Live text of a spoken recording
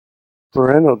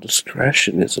Parental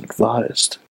discretion is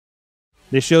advised.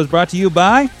 This show is brought to you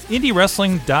by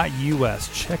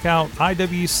IndieWrestling.us. Check out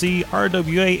IWC,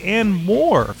 RWA, and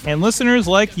more. And listeners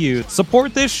like you,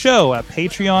 support this show at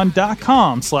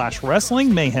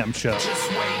Patreon.com/Wrestling Mayhem Show. Just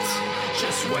wait,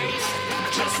 just wait,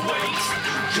 just wait,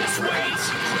 just wait,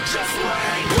 just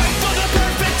wait. Wait for the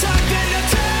perfect time, then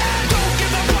attack. Don't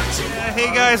give up what you want.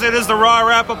 Hey guys, it is the Raw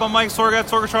Wrap-Up. I'm Mike Sorgat,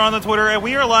 Sorgatron on the Twitter, and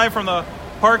we are live from the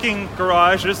parking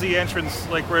garage. There's the entrance,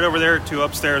 like right over there to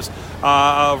upstairs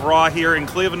of Raw here in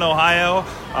Cleveland, Ohio.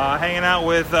 Hanging out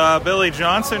with Billy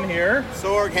Johnson here.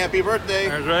 Sorg, happy birthday.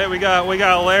 That's right. We got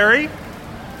Larry.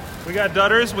 We got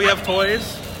Dutters. We have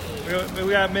toys. We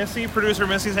got Missy. Producer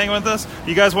Missy's hanging with us.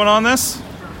 You guys want on this?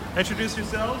 Introduce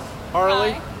yourselves.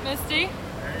 Harley. Hi, Misty.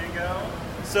 There you go.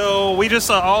 So we just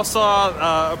all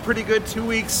saw a pretty good 2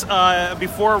 weeks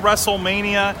before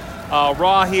WrestleMania,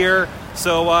 Raw here.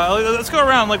 So let's go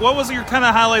around. Like, what was your kind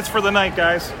of highlights for the night,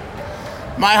 guys?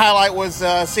 My highlight was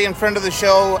seeing friend of the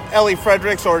show, Ellie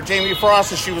Fredericks, or Jamie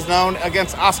Frost as she was known,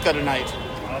 against Asuka tonight.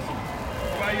 Awesome.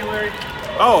 What about you, Larry?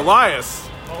 Oh, Elias.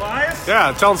 Elias?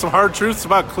 Yeah, telling some hard truths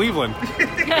about Cleveland.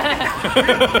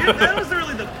 That was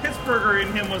really the Pittsburgher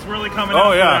in him was really coming out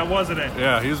Oh, for yeah. that, wasn't it?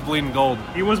 Yeah, he was bleeding gold.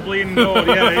 He was bleeding gold,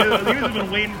 yeah. He was been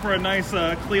waiting for a nice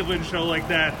Cleveland show like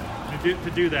that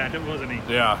to do that, wasn't he?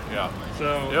 Yeah.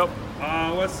 So, Yep.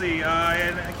 Let's see,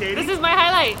 and Katie? This is my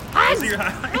highlight. These are your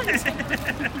highlights.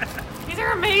 These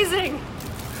are amazing.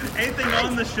 Anything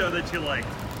on the show that you liked?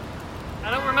 I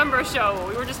don't remember a show.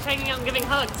 We were just hanging out and giving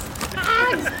hugs.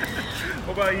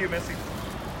 What about you, Missy?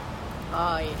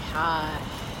 Oh, yeah.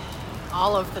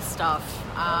 All of the stuff.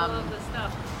 All of the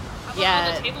stuff. How about yeah.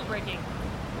 all the table breaking?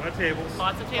 What tables?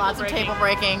 Lots of table Lots breaking. of table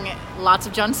breaking. Lots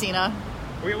of John Cena.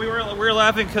 We were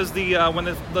laughing because when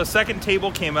the second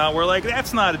table came out, we're like,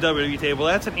 that's not a WWE table,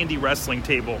 that's an indie wrestling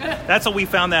table. That's what we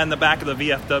found that in the back of the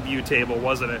VFW table,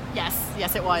 wasn't it? Yes,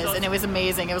 it was, and it was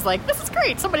amazing. It was like, this is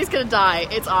great. Somebody's gonna die.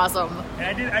 It's awesome.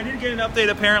 And I did get an update.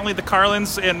 Apparently, the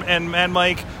Carlins and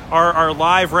Mike are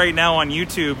live right now on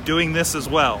YouTube doing this as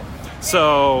well.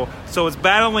 So it's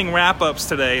battling wrap-ups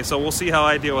today, so we'll see how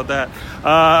I deal with that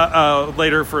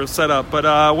later for a setup. But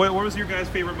what was your guys'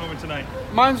 favorite moment tonight?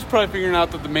 Mine's probably figuring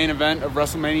out that the main event of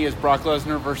WrestleMania is Brock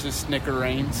Lesnar versus Snicker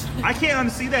Reigns. I can't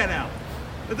unsee that now.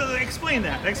 Explain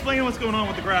that. Explain what's going on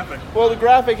with the graphic. Well, the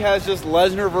graphic has just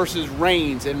Lesnar versus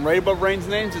Reigns, and right above Reigns'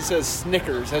 names it says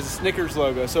Snickers, has a Snickers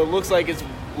logo. So it looks like it's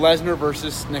Lesnar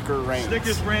versus Snicker Reigns.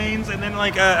 Snickers Reigns, and then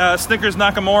Snickers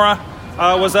Nakamura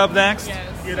was up next. Yes.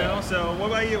 You know. So what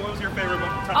about you? What was your favorite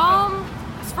moment?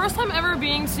 It's first time ever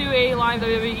being to a live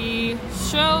WWE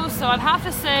show, so I'd have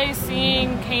to say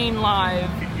seeing Kane live.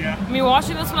 Yeah. I mean,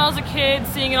 watching this when I was a kid,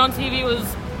 seeing it on TV was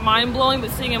mind-blowing, but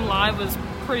seeing him live was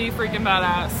pretty freaking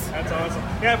badass. That's awesome.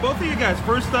 Yeah, both of you guys,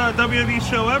 first WWE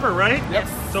show ever, right? Yes.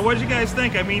 So what did you guys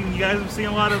think? I mean, you guys have seen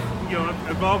a lot of,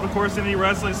 involved, of course, in indie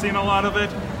wrestling, seen a lot of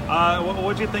it.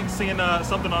 What did you think seeing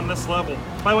something on this level?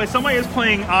 By the way, somebody is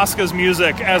playing Asuka's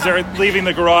music as they're leaving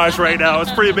the garage right now.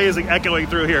 It's pretty amazing echoing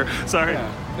through here. Sorry.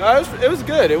 Yeah. No, it was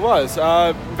good. It was.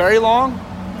 Very long.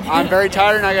 I'm very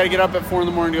tired and I got to get up at 4 in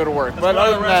the morning to go to work. But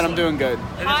other than that, I'm doing good.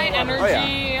 High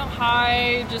energy,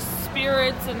 high just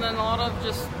spirits, and then a lot of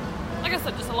just, like I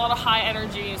said, just a lot of high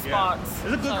energy spots.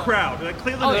 It's a good crowd. Like,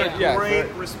 Cleveland had a yeah, great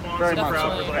very- response very to the much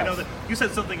crowd. so, I know that you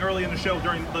said something early in the show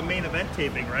during the main event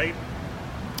taping, right?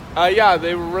 Yeah,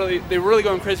 they were really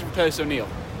going crazy for Titus O'Neil.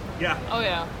 Yeah. Oh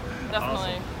yeah,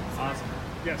 definitely. Awesome.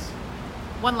 Yes.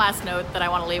 One last note that I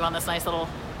want to leave on this nice little,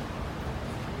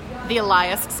 the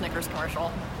Elias Snickers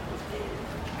commercial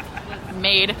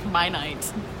made my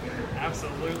night.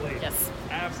 Absolutely. Yes.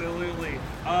 Absolutely.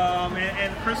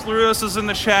 And Chris Lewis is in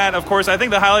the chat. Of course, I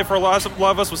think the highlight for a lot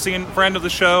of us was seeing friend of the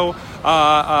show.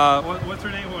 What's her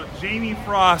name? Jamie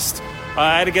Frost.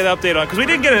 I had to get an update on because we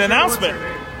didn't get an announcement.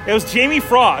 It was Jamie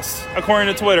Frost,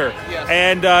 according to Twitter. Yes.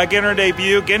 And getting her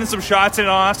debut, getting some shots in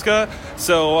Asuka.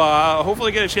 So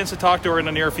hopefully get a chance to talk to her in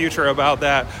the near future about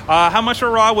that. How much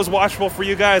of Raw was watchable for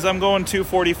you guys? I'm going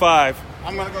 245.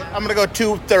 I'm gonna go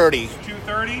 230.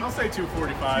 230? I'll say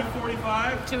 245.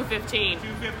 245? 215.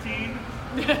 215?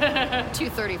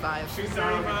 235.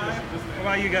 235? What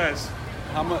about you guys?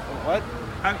 How much? What?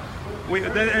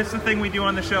 That's the thing we do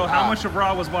on the show. How much of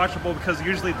Raw was watchable? Because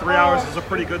usually 3 hours is a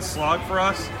pretty good slog for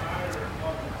us.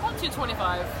 About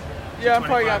 225. Yeah, I'm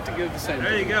probably going to have to give the same.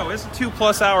 There you go. It's a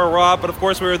 2+ hour Raw, but of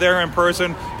course we were there in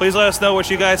person. Please let us know what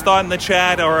you guys thought in the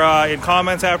chat or in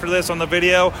comments after this on the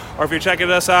video, or if you're checking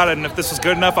us out, and if this is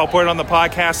good enough, I'll put it on the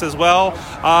podcast as well.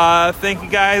 Thank you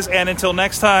guys, and until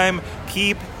next time,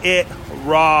 keep it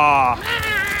raw.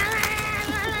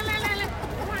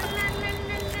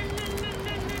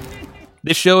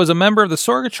 This show is a member of the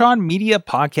Sorgatron Media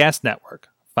Podcast Network.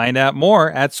 Find out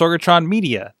more at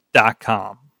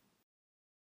sorgatronmedia.com.